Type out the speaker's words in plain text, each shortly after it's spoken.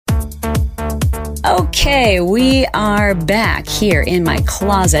Okay, we are back here in my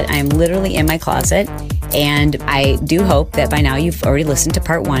closet. I'm literally in my closet, and I do hope that by now you've already listened to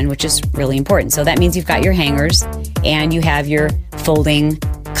part 1, which is really important. So that means you've got your hangers and you have your folding,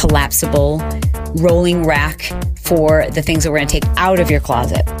 collapsible, rolling rack for the things that we're going to take out of your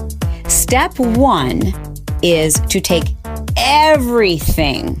closet. Step 1 is to take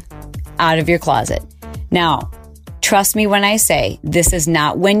everything out of your closet. Now, trust me when I say this is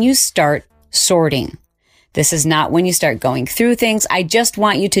not when you start sorting. This is not when you start going through things. I just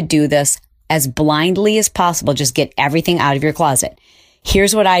want you to do this as blindly as possible. Just get everything out of your closet.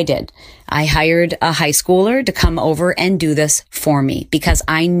 Here's what I did. I hired a high schooler to come over and do this for me because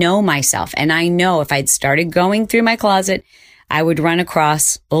I know myself, and I know if I'd started going through my closet, I would run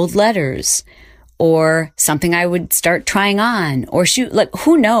across old letters or something I would start trying on or shoot, like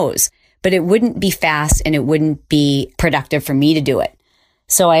who knows, but it wouldn't be fast and it wouldn't be productive for me to do it.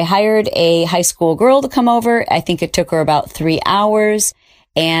 So I hired a high school girl to come over. I think it took her about 3 hours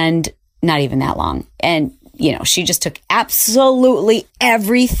and not even that long. And, she just took absolutely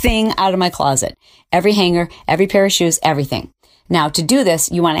everything out of my closet, every hanger, every pair of shoes, everything. Now to do this,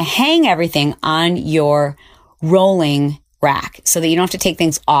 you want to hang everything on your rolling rack so that you don't have to take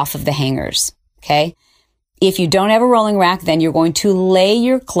things off of the hangers. Okay. If you don't have a rolling rack, then you're going to lay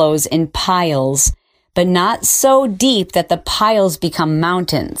your clothes in piles, but not so deep that the piles become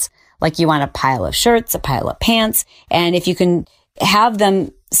mountains. Like you want a pile of shirts, a pile of pants. And if you can have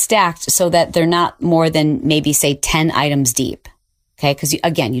them stacked so that they're not more than maybe say 10 items deep. Okay. Because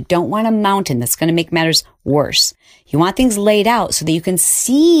again, you don't want a mountain. That's going to make matters worse. You want things laid out so that you can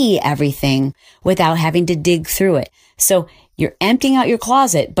see everything without having to dig through it. So you're emptying out your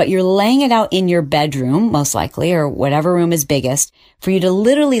closet, but you're laying it out in your bedroom, most likely, or whatever room is biggest, for you to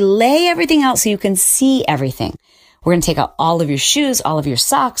literally lay everything out so you can see everything. We're going to take out all of your shoes, all of your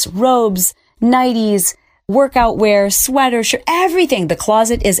socks, robes, nighties, workout wear, sweater, shirt, everything. The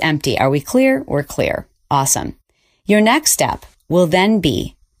closet is empty. Are we clear? We're clear. Awesome. Your next step will then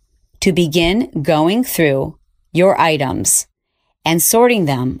be to begin going through your items and sorting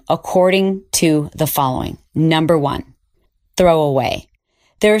them according to the following. Number 1, throw away.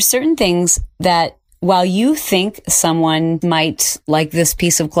 There are certain things that while you think someone might like this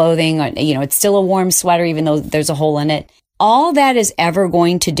piece of clothing, or, it's still a warm sweater, even though there's a hole in it, all that is ever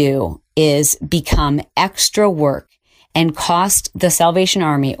going to do is become extra work and cost the Salvation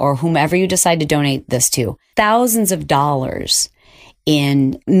Army or whomever you decide to donate this to thousands of dollars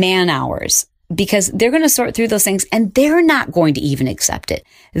in man hours, because they're going to sort through those things and they're not going to even accept it.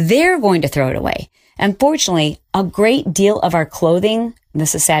 They're going to throw it away. Unfortunately, a great deal of our clothing,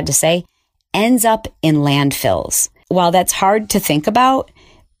 this is sad to say, ends up in landfills. While that's hard to think about,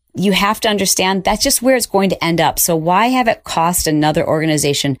 you have to understand that's just where it's going to end up. So why have it cost another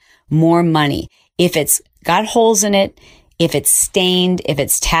organization more money? If it's got holes in it, if it's stained, if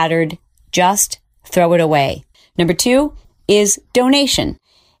it's tattered, just throw it away. Number 2 is donation.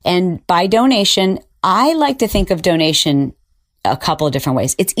 And by donation, I like to think of donation a couple of different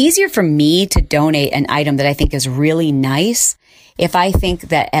ways. It's easier for me to donate an item that I think is really nice if I think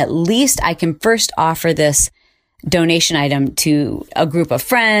that at least I can first offer this donation item to a group of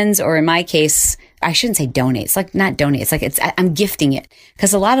friends, or in my case, I shouldn't say donate. It's like not donate. It's like I'm gifting it,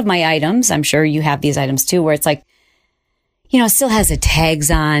 because a lot of my items, I'm sure you have these items too, where it's like, it still has the tags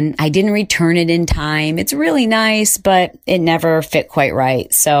on. I didn't return it in time. It's really nice, but it never fit quite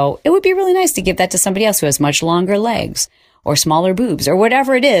right. So it would be really nice to give that to somebody else who has much longer legs or smaller boobs or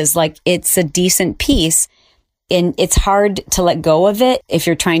whatever it is. Like, it's a decent piece, and it's hard to let go of it if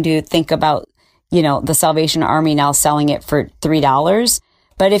you're trying to think about, the Salvation Army now selling it for $3.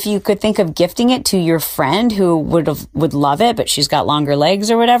 But if you could think of gifting it to your friend who would love it, but she's got longer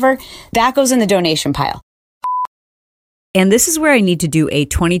legs or whatever, that goes in the donation pile. And this is where I need to do a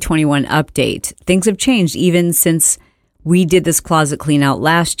 2021 update. Things have changed even since we did this closet clean out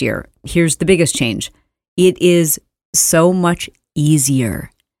last year. Here's the biggest change. It is so much easier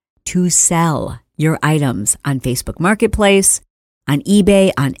to sell your items on Facebook Marketplace, on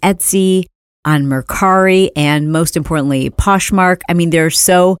eBay, on Etsy, on Mercari, and most importantly, Poshmark. I mean, there are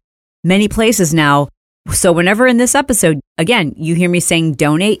so many places now. So whenever in this episode, again, you hear me saying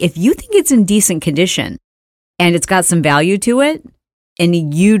donate, if you think it's in decent condition and it's got some value to it,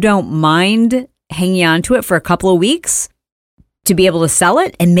 and you don't mind hanging on to it for a couple of weeks to be able to sell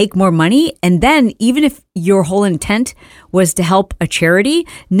it and make more money, and then even if your whole intent was to help a charity,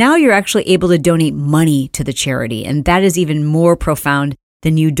 now you're actually able to donate money to the charity. And that is even more profound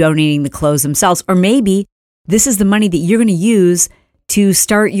than you donating the clothes themselves. Or maybe this is the money that you're going to use to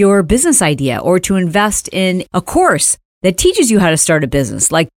start your business idea or to invest in a course that teaches you how to start a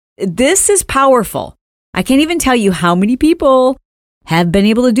business. Like, this is powerful. I can't even tell you how many people have been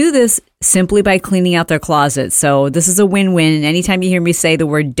able to do this simply by cleaning out their closet. So this is a win-win. And anytime you hear me say the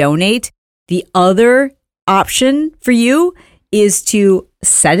word donate, the other option for you is to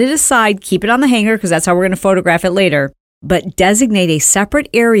set it aside, keep it on the hanger, because that's how we're going to photograph it later, but designate a separate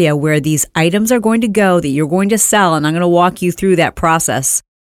area where these items are going to go that you're going to sell. And I'm going to walk you through that process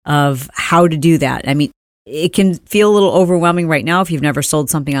of how to do that. I mean, it can feel a little overwhelming right now if you've never sold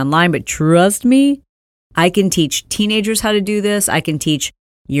something online, but trust me, I can teach teenagers how to do this. I can teach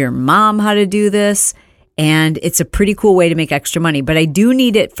your mom how to do this. And it's a pretty cool way to make extra money. But I do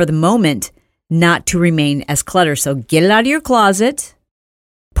need it for the moment not to remain as clutter. So get it out of your closet,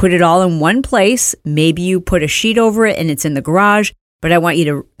 put it all in one place. Maybe you put a sheet over it and it's in the garage. But I want you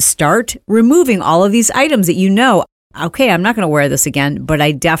to start removing all of these items that you know, okay, I'm not going to wear this again, but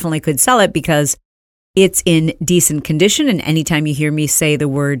I definitely could sell it because it's in decent condition. And anytime you hear me say the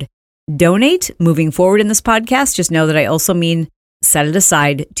word donate moving forward in this podcast, just know that I also mean set it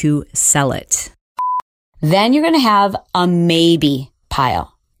aside to sell it. Then you're going to have a maybe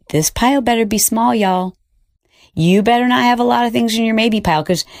pile. This pile better be small, y'all. You better not have a lot of things in your maybe pile,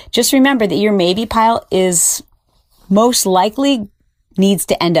 because just remember that your maybe pile is most likely needs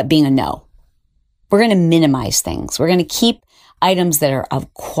to end up being a no. We're going to minimize things. We're going to keep items that are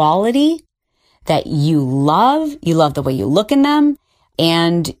of quality, that you love the way you look in them,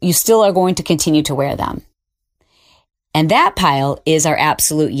 and you still are going to continue to wear them. And that pile is our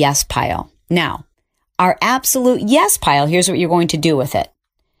absolute yes pile. Now, our absolute yes pile, here's what you're going to do with it.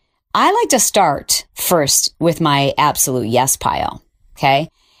 I like to start first with my absolute yes pile, okay?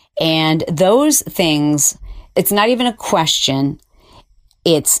 And those things, it's not even a question.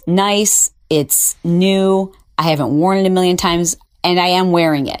 It's nice, it's new, I haven't worn it a million times, and I am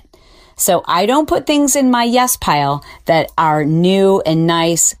wearing it. So I don't put things in my yes pile that are new and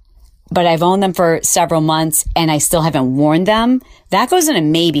nice, but I've owned them for several months and I still haven't worn them. That goes in a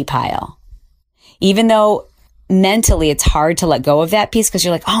maybe pile. Even though mentally it's hard to let go of that piece because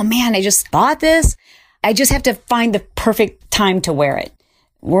you're like, oh man, I just bought this. I just have to find the perfect time to wear it.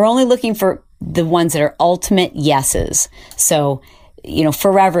 We're only looking for the ones that are ultimate yeses. So,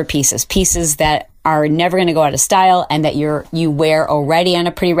 forever pieces that are never going to go out of style and that you wear already on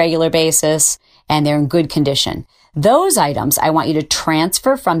a pretty regular basis and they're in good condition. Those items I want you to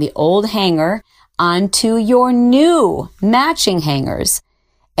transfer from the old hanger onto your new matching hangers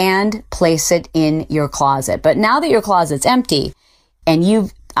and place it in your closet. But now that your closet's empty and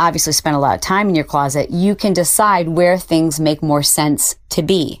you've obviously spent a lot of time in your closet, you can decide where things make more sense to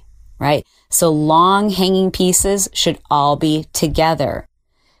be, right? So long hanging pieces should all be together.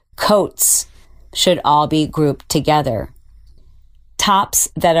 Coats should all be grouped together. Tops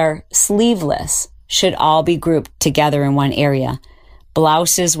that are sleeveless should all be grouped together in one area.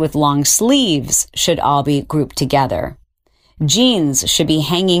 Blouses with long sleeves should all be grouped together. Jeans should be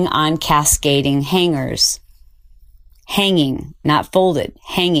hanging on cascading hangers. Hanging, not folded,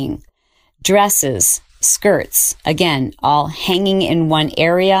 hanging. Dresses, skirts, again, all hanging in one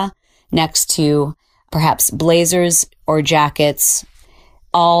area next to perhaps blazers or jackets,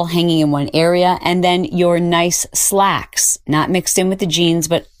 all hanging in one area. And then your nice slacks, not mixed in with the jeans,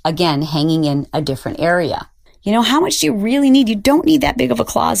 but again, hanging in a different area. How much do you really need? You don't need that big of a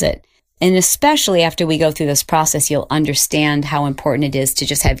closet. And especially after we go through this process, you'll understand how important it is to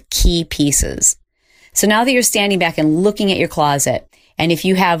just have key pieces. So now that you're standing back and looking at your closet, and if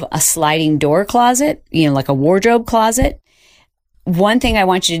you have a sliding door closet, like a wardrobe closet, one thing I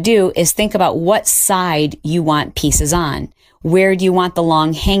want you to do is think about what side you want pieces on. Where do you want the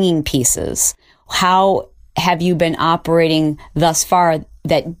long hanging pieces? How have you been operating thus far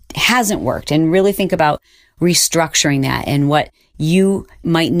that hasn't worked? And really think about restructuring that and what you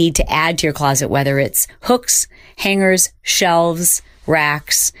might need to add to your closet, whether it's hooks, hangers, shelves,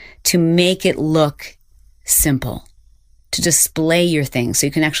 racks, to make it look simple, to display your things so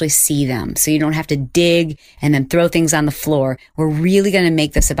you can actually see them, so you don't have to dig and then throw things on the floor. We're really going to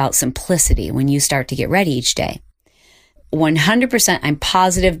make this about simplicity when you start to get ready each day. 100%, I'm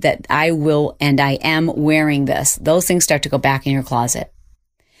positive that I will and I am wearing this. Those things start to go back in your closet.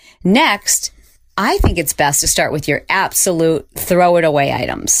 Next, I think it's best to start with your absolute throw it away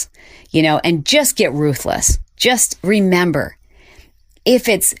items, and just get ruthless. Just remember, if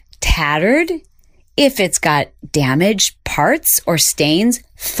it's tattered, if it's got damaged parts or stains,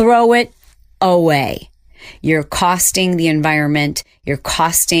 throw it away. You're costing the environment. You're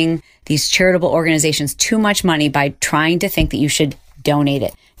costing these charitable organizations too much money by trying to think that you should donate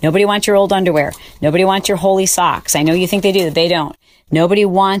it. Nobody wants your old underwear. Nobody wants your holey socks. I know you think they do, but they don't. Nobody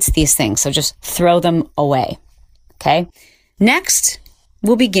wants these things, so just throw them away. Okay? Next,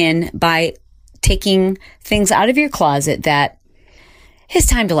 we'll begin by taking things out of your closet that it's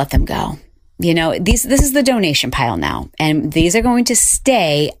time to let them go. This is the donation pile now, and these are going to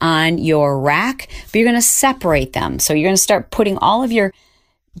stay on your rack, but you're going to separate them. So you're going to start putting all of your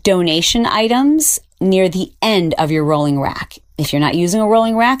donation items near the end of your rolling rack. If you're not using a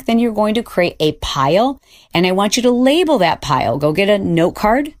rolling rack, then you're going to create a pile, and I want you to label that pile. Go get a note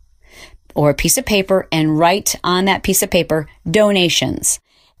card or a piece of paper and write on that piece of paper donations.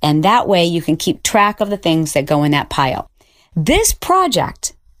 And that way you can keep track of the things that go in that pile. This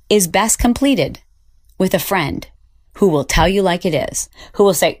project is best completed with a friend who will tell you like it is, who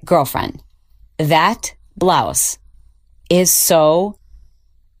will say, girlfriend, that blouse is so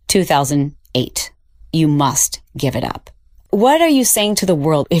 2008. You must give it up. What are you saying to the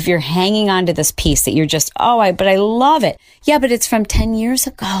world if you're hanging on to this piece that you're just, but I love it. Yeah, but it's from 10 years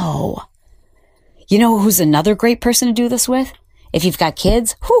ago. You know who's another great person to do this with? If you've got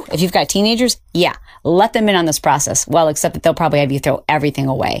kids, if you've got teenagers, yeah, let them in on this process. Well, except that they'll probably have you throw everything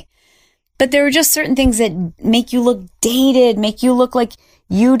away. But there are just certain things that make you look dated, make you look like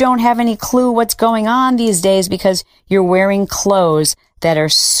you don't have any clue what's going on these days because you're wearing clothes that are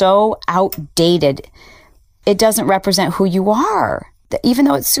so outdated. It doesn't represent who you are. Even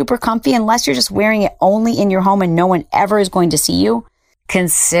though it's super comfy, unless you're just wearing it only in your home and no one ever is going to see you,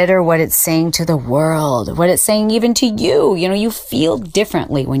 consider what it's saying to the world, what it's saying even to you. You feel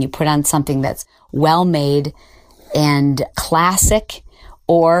differently when you put on something that's well-made and classic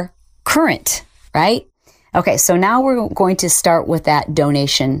or current, right? Okay, so now we're going to start with that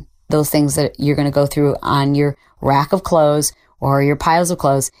donation, those things that you're going to go through on your rack of clothes or your piles of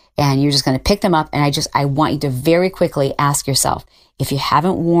clothes, and you're just going to pick them up. And I want you to very quickly ask yourself, if you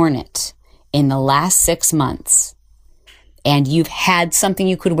haven't worn it in the last 6 months, and you've had something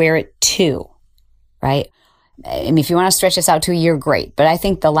you could wear it to, right? I mean, if you want to stretch this out to a year, great. But I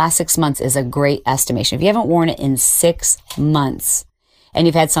think the last 6 months is a great estimation. If you haven't worn it in 6 months and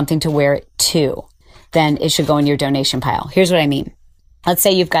you've had something to wear it to, then it should go in your donation pile. Here's what I mean. Let's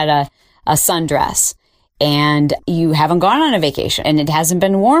say you've got a sundress and you haven't gone on a vacation and it hasn't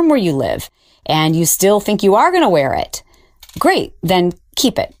been warm where you live and you still think you are going to wear it. Great. Then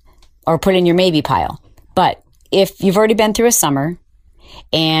keep it or put it in your maybe pile. But if you've already been through a summer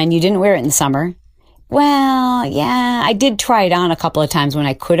and you didn't wear it in the summer, well, yeah, I did try it on a couple of times when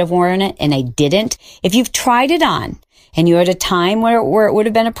I could have worn it and I didn't. If you've tried it on and you're at a time where it would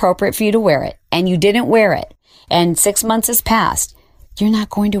have been appropriate for you to wear it and you didn't wear it and 6 months has passed, you're not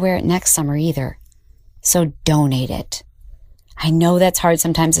going to wear it next summer either. So donate it. I know that's hard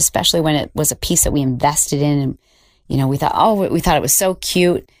sometimes, especially when it was a piece that we invested in and, we thought it was so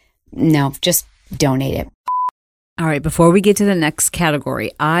cute. No, just donate it. All right, before we get to the next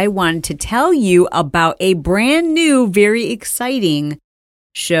category, I wanted to tell you about a brand new, very exciting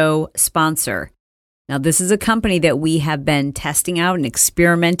show sponsor. Now, this is a company that we have been testing out and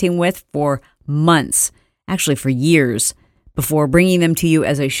experimenting with for months, actually for years, before bringing them to you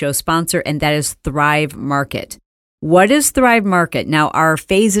as a show sponsor, and that is Thrive Market. What is Thrive Market? Now, our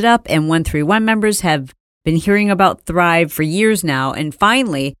Phase It Up and 131 members have been hearing about Thrive for years now, and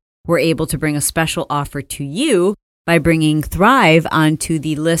finally, we're able to bring a special offer to you by bringing Thrive onto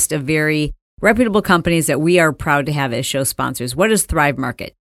the list of very reputable companies that we are proud to have as show sponsors. What is Thrive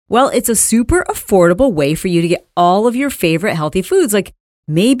Market? Well, it's a super affordable way for you to get all of your favorite healthy foods. Like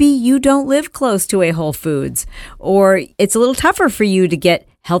maybe you don't live close to a Whole Foods, or it's a little tougher for you to get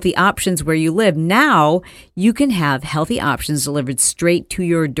healthy options where you live. Now you can have healthy options delivered straight to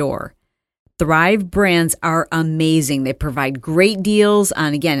your door. Thrive brands are amazing. They provide great deals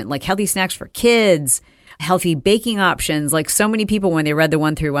on, again, like healthy snacks for kids, healthy baking options. Like so many people, when they read the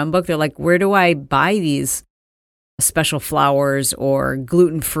 131 book, they're like, where do I buy these special flours or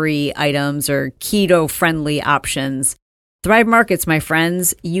gluten-free items or keto-friendly options? Thrive Markets, my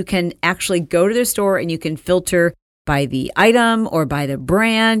friends, you can actually go to their store and you can filter by the item or by the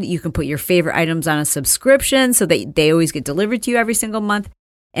brand. You can put your favorite items on a subscription so that they always get delivered to you every single month.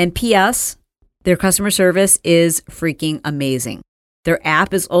 And P.S., their customer service is freaking amazing. Their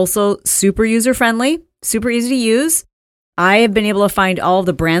app is also super user-friendly, super easy to use. I have been able to find all of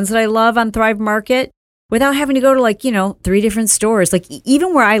the brands that I love on Thrive Market without having to go to 3 different stores. Like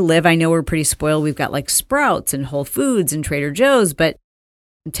even where I live, I know we're pretty spoiled. We've got like Sprouts and Whole Foods and Trader Joe's, but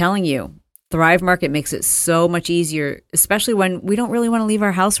I'm telling you, Thrive Market makes it so much easier, especially when we don't really want to leave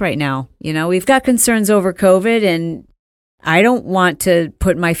our house right now. We've got concerns over COVID, and I don't want to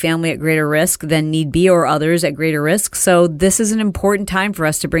put my family at greater risk than need be, or others at greater risk. So this is an important time for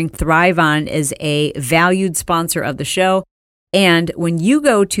us to bring Thrive on as a valued sponsor of the show. And when you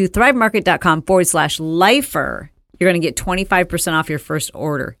go to thrivemarket.com/lifer, you're going to get 25% off your first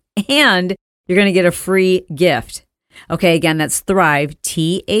order. And you're going to get a free gift. Okay, again, that's Thrive,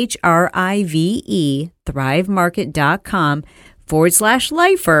 THRIVE,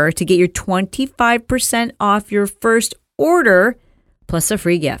 thrivemarket.com/lifer to get your 25% off your first order plus a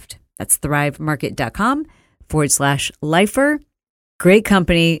free gift. That's thrivemarket.com/lifer. Great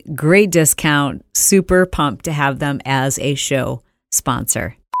company, great discount, super pumped to have them as a show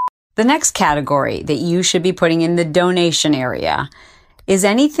sponsor. The next category that you should be putting in the donation area is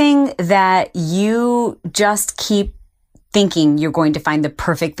anything that you just keep thinking you're going to find the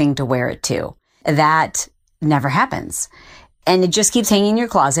perfect thing to wear it to. That never happens. And it just keeps hanging in your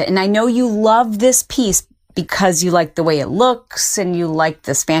closet. And I know you love this piece because you like the way it looks and you like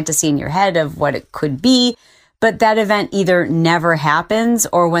this fantasy in your head of what it could be. But that event either never happens,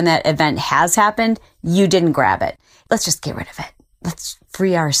 or when that event has happened, you didn't grab it. Let's just get rid of it. Let's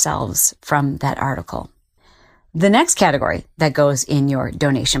free ourselves from that article. The next category that goes in your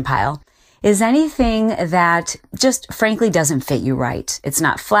donation pile is anything that just frankly doesn't fit you right. It's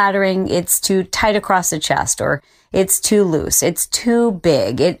not flattering. It's too tight across the chest, or it's too loose. It's too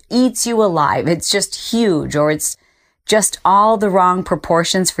big. It eats you alive. It's just huge, or it's just all the wrong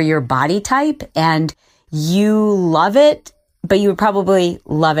proportions for your body type. And you love it, but you would probably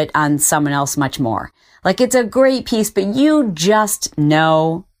love it on someone else much more. Like, it's a great piece, but you just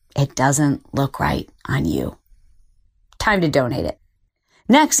know it doesn't look right on you. Time to donate it.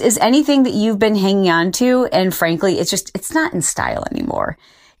 Next is anything that you've been hanging on to, and frankly, it's not in style anymore.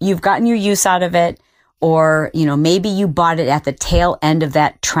 You've gotten your use out of it, or, maybe you bought it at the tail end of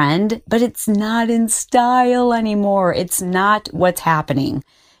that trend, but it's not in style anymore. It's not what's happening.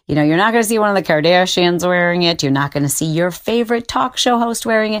 You're not going to see one of the Kardashians wearing it. You're not going to see your favorite talk show host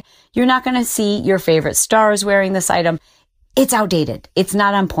wearing it. You're not going to see your favorite stars wearing this item. It's outdated. It's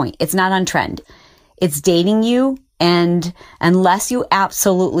not on point. It's not on trend. It's dating you. And unless you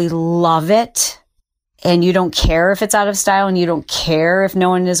absolutely love it and you don't care if it's out of style and you don't care if no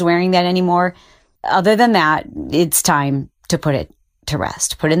one is wearing that anymore, other than that, it's time to put it to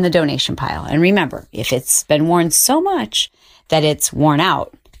rest. Put it in the donation pile. And remember, if it's been worn so much that it's worn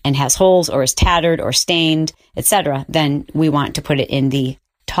out and has holes or is tattered or stained, etc., then we want to put it in the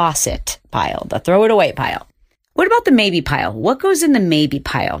toss it pile, the throw it away pile. What about the maybe pile? What goes in the maybe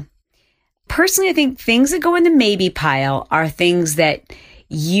pile? Personally, I think things that go in the maybe pile are things that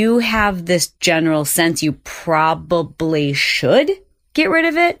you have this general sense you probably should get rid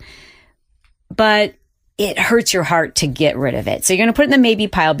of it, but it hurts your heart to get rid of it. So you're going to put it in the maybe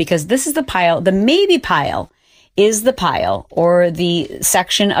pile because this is the pile. The maybe pile is the pile or the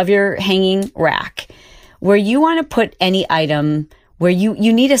section of your hanging rack where you want to put any item where you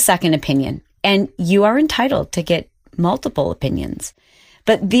need a second opinion, and you are entitled to get multiple opinions.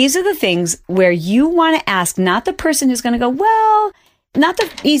 But these are the things where you want to ask not the person who's going to go, well, not the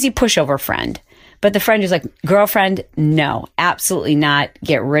easy pushover friend, but the friend who's like, girlfriend, no, absolutely not.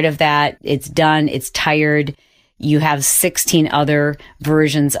 Get rid of that. It's done. It's tired. You have 16 other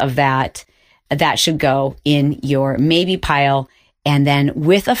versions of that. That should go in your maybe pile. And then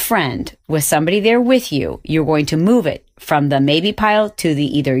with a friend, with somebody there with you, you're going to move it from the maybe pile to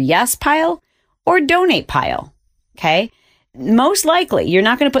the either yes pile or donate pile. Okay. Most likely, you're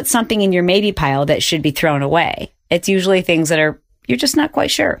not going to put something in your maybe pile that should be thrown away. It's usually things that you're just not quite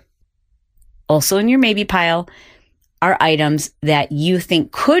sure. Also in your maybe pile are items that you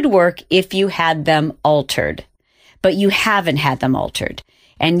think could work if you had them altered, but you haven't had them altered.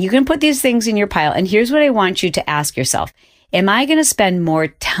 And you can put these things in your pile. And here's what I want you to ask yourself. Am I going to spend more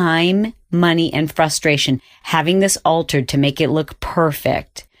time, money, and frustration having this altered to make it look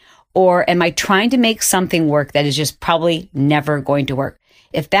perfect? Or am I trying to make something work that is just probably never going to work?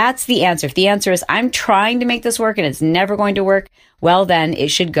 If that's the answer, if the answer is I'm trying to make this work and it's never going to work, well, then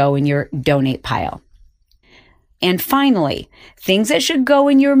it should go in your donate pile. And finally, things that should go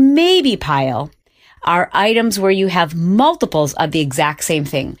in your maybe pile are items where you have multiples of the exact same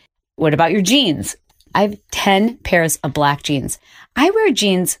thing. What about your jeans? I have 10 pairs of black jeans. I wear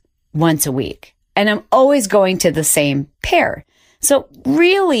jeans once a week, and I'm always going to the same pair. So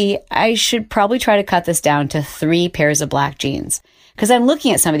really, I should probably try to cut this down to 3 pairs of black jeans, because I'm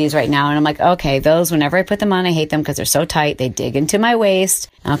looking at some of these right now and I'm like, okay, those, whenever I put them on, I hate them because they're so tight. They dig into my waist.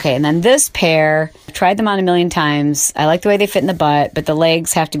 Okay. And then this pair, I've tried them on a million times. I like the way they fit in the butt, but the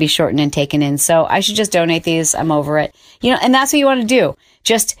legs have to be shortened and taken in. So I should just donate these. I'm over it. And that's what you want to do.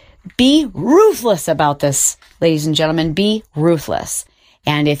 Just be ruthless about this, ladies and gentlemen. Be ruthless.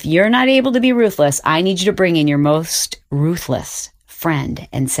 And if you're not able to be ruthless, I need you to bring in your most ruthless friend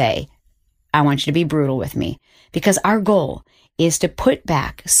and say, I want you to be brutal with me, because our goal is to put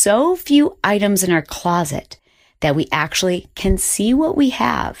back so few items in our closet that we actually can see what we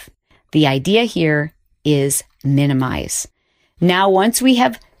have. The idea here is minimize. Now, once we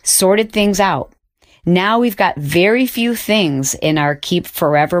have sorted things out, now we've got very few things in our keep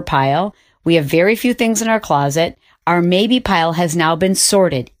forever pile. We have very few things in our closet. Our maybe pile has now been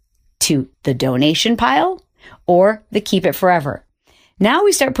sorted to the donation pile or the keep it forever. Now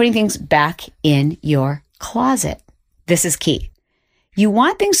we start putting things back in your closet. This is key. You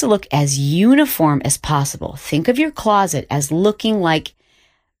want things to look as uniform as possible. Think of your closet as looking like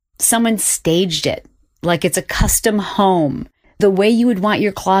someone staged it, like it's a custom home. The way you would want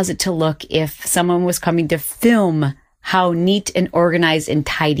your closet to look if someone was coming to film how neat and organized and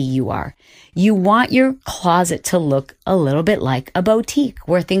tidy you are. You want your closet to look a little bit like a boutique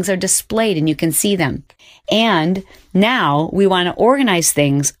where things are displayed and you can see them. And now we want to organize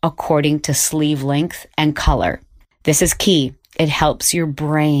things according to sleeve length and color. This is key. It helps your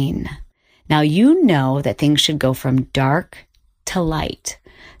brain. Now you know that things should go from dark to light.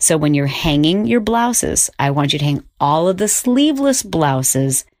 So when you're hanging your blouses, I want you to hang all of the sleeveless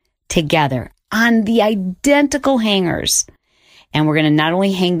blouses together on the identical hangers. And we're going to not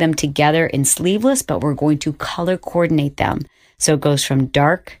only hang them together in sleeveless, but we're going to color coordinate them. So it goes from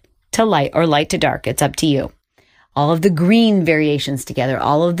dark to light or light to dark. It's up to you. All of the green variations together,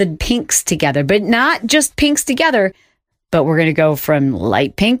 all of the pinks together, but not just pinks together, but we're going to go from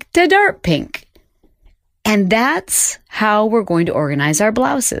light pink to dark pink. And that's how we're going to organize our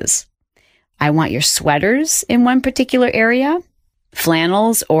blouses. I want your sweaters in one particular area,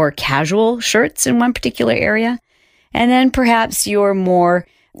 flannels or casual shirts in one particular area, and then perhaps your more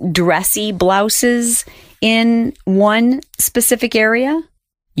dressy blouses in one specific area,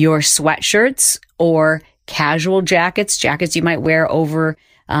 your sweatshirts or casual jackets you might wear over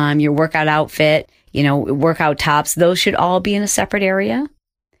your workout outfit, workout tops, those should all be in a separate area.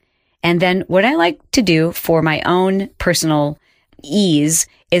 And then what I like to do for my own personal ease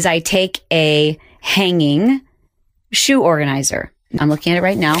is I take a hanging shoe organizer. I'm looking at it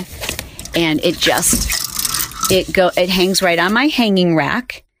right now, and it hangs right on my hanging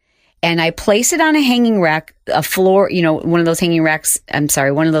rack, and I place it on a hanging rack, a floor, one of those hanging racks,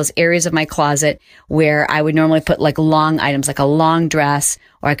 one of those areas of my closet where I would normally put like long items, like a long dress,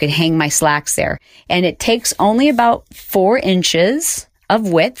 or I could hang my slacks there. And it takes only about 4 inches of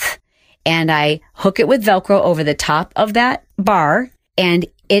width, and I hook it with Velcro over the top of that bar, and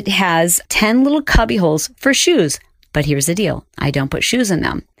it has 10 little cubby holes for shoes. But here's the deal. I don't put shoes in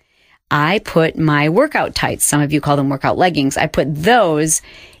them. I put my workout tights. Some of you call them workout leggings. I put those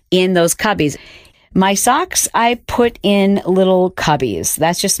in those cubbies. My socks, I put in little cubbies.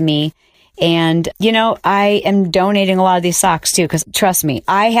 That's just me. And, I am donating a lot of these socks too, because trust me,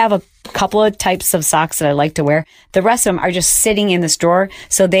 I have a couple of types of socks that I like to wear. The rest of them are just sitting in this drawer,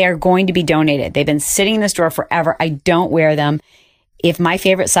 so they are going to be donated. They've been sitting in this drawer forever. I don't wear them. If my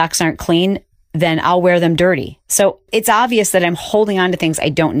favorite socks aren't clean, then I'll wear them dirty. So it's obvious that I'm holding on to things I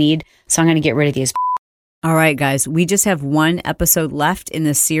don't need, so I'm going to get rid of these. All right, guys, we just have one episode left in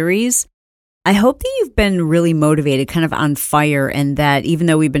the series. I hope that you've been really motivated, kind of on fire, and that even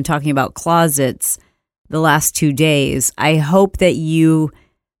though we've been talking about closets the last 2 days, I hope that you,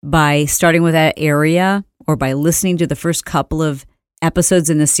 by starting with that area or by listening to the first couple of episodes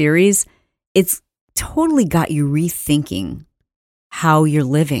in the series, it's totally got you rethinking how you're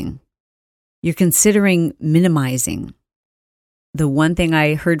living. You're considering minimizing. The one thing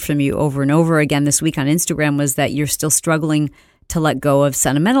I heard from you over and over again this week on Instagram was that you're still struggling to let go of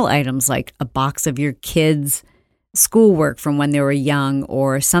sentimental items like a box of your kids' schoolwork from when they were young,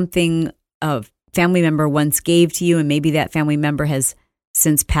 or something a family member once gave to you, and maybe that family member has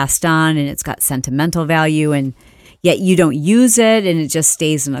since passed on and it's got sentimental value, and yet you don't use it and it just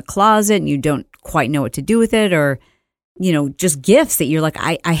stays in a closet and you don't quite know what to do with it, or just gifts that you're like,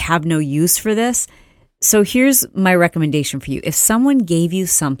 I have no use for this. So here's my recommendation for you. If someone gave you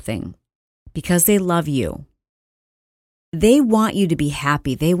something because they love you, they want you to be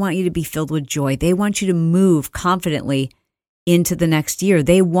happy. They want you to be filled with joy. They want you to move confidently into the next year.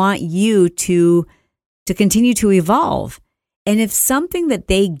 They want you to continue to evolve. And if something that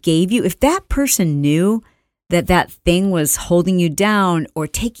they gave you, if that person knew that that thing was holding you down or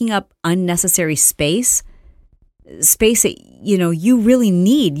taking up unnecessary space that, you really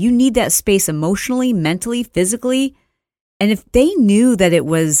need, you need that space emotionally, mentally, physically. And if they knew that it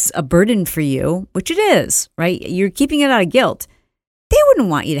was a burden for you, which it is, right? You're keeping it out of guilt. They wouldn't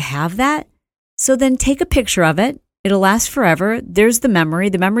want you to have that. So then take a picture of it. It'll last forever. There's the memory.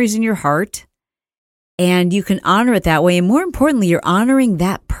 The memory's in your heart. And you can honor it that way. And more importantly, you're honoring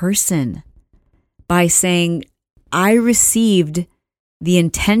that person by saying, I received the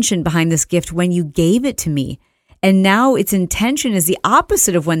intention behind this gift when you gave it to me. And now its intention is the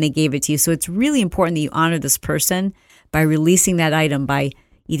opposite of when they gave it to you. So it's really important that you honor this person by releasing that item, by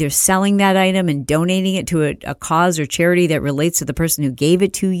either selling that item and donating it to a cause or charity that relates to the person who gave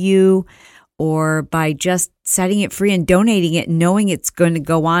it to you, or by just setting it free and donating it, knowing it's going to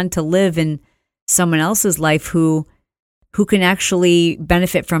go on to live in someone else's life who can actually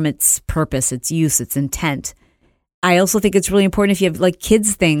benefit from its purpose, its use, its intent. I also think it's really important if you have like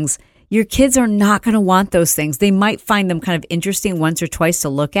kids things, your kids are not going to want those things. They might find them kind of interesting once or twice to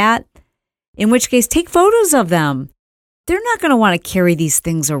look at, in which case take photos of them. They're not going to want to carry these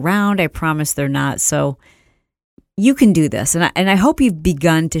things around. I promise they're not. So you can do this. And I hope you've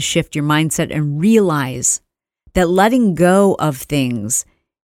begun to shift your mindset and realize that letting go of things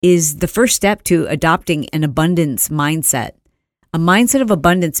is the first step to adopting an abundance mindset. A mindset of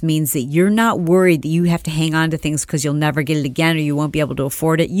abundance means that you're not worried that you have to hang on to things because you'll never get it again or you won't be able to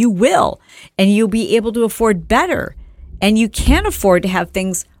afford it. You will, and you'll be able to afford better. And you can't afford to have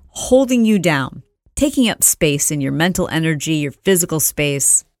things holding you down, taking up space in your mental energy, your physical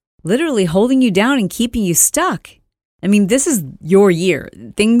space, literally holding you down and keeping you stuck. I mean, this is your year.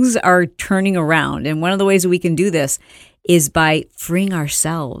 Things are turning around. And one of the ways that we can do this is by freeing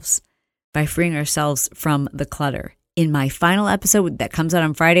ourselves from the clutter. In my final episode that comes out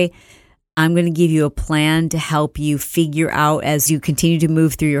on Friday, I'm going to give you a plan to help you figure out as you continue to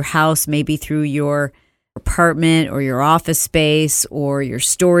move through your house, maybe through your apartment or your office space or your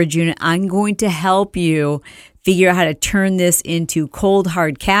storage unit. I'm going to help you figure out how to turn this into cold,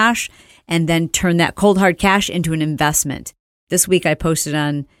 hard cash and then turn that cold, hard cash into an investment. This week I posted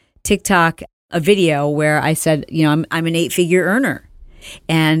on TikTok a video where I said, I'm an 8-figure earner.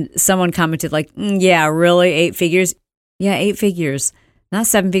 And someone commented like, yeah, really? 8 figures? Yeah, 8 figures. Not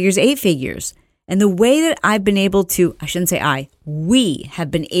 7 figures, 8 figures. And the way that I've been able to, we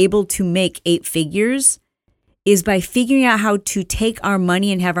have been able to make 8 figures is by figuring out how to take our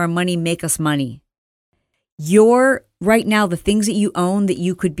money and have our money make us money. Right now, the things that you own that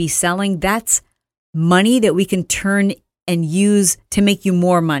you could be selling, that's money that we can turn and use to make you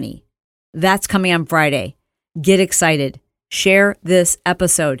more money. That's coming on Friday. Get excited. Share this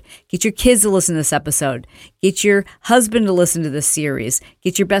episode. Get your kids to listen to this episode. Get your husband to listen to this series.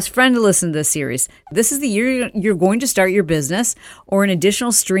 Get your best friend to listen to this series. This is the year you're going to start your business or an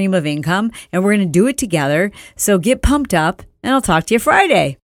additional stream of income, and we're going to do it together. So get pumped up, and I'll talk to you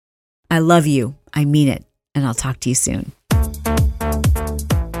Friday. I love you. I mean it, and I'll talk to you soon.